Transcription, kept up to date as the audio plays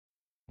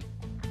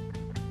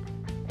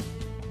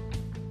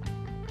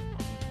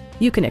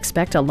You can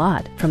expect a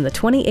lot from the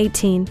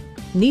 2018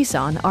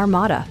 Nissan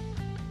Armada.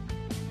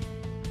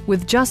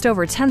 With just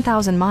over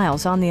 10,000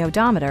 miles on the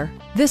odometer,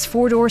 this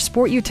four-door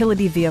sport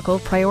utility vehicle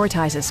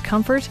prioritizes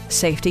comfort,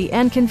 safety,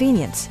 and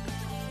convenience.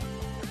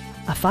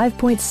 A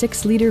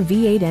 5.6-liter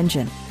V8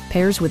 engine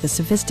pairs with a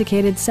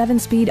sophisticated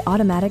 7-speed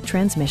automatic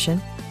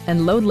transmission,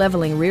 and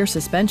load-leveling rear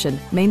suspension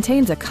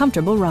maintains a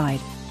comfortable ride.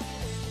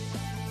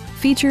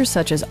 Features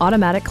such as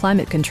automatic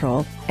climate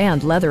control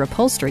and leather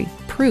upholstery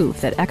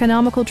prove that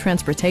economical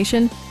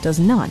transportation does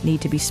not need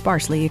to be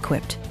sparsely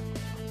equipped.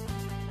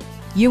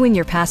 You and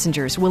your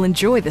passengers will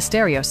enjoy the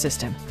stereo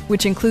system,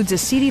 which includes a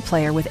CD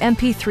player with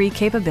MP3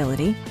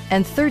 capability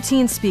and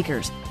 13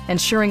 speakers,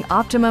 ensuring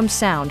optimum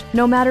sound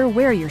no matter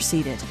where you're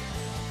seated.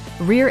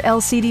 Rear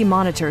LCD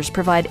monitors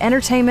provide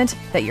entertainment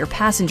that your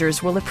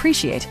passengers will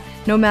appreciate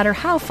no matter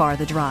how far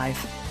the drive.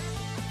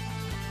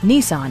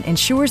 Nissan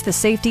ensures the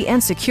safety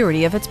and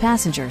security of its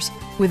passengers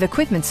with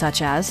equipment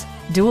such as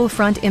dual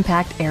front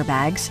impact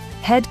airbags,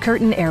 head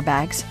curtain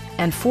airbags,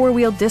 and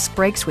four-wheel disc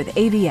brakes with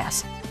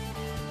ABS.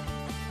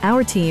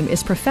 Our team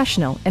is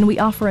professional and we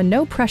offer a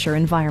no-pressure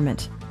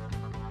environment.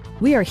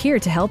 We are here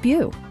to help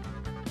you.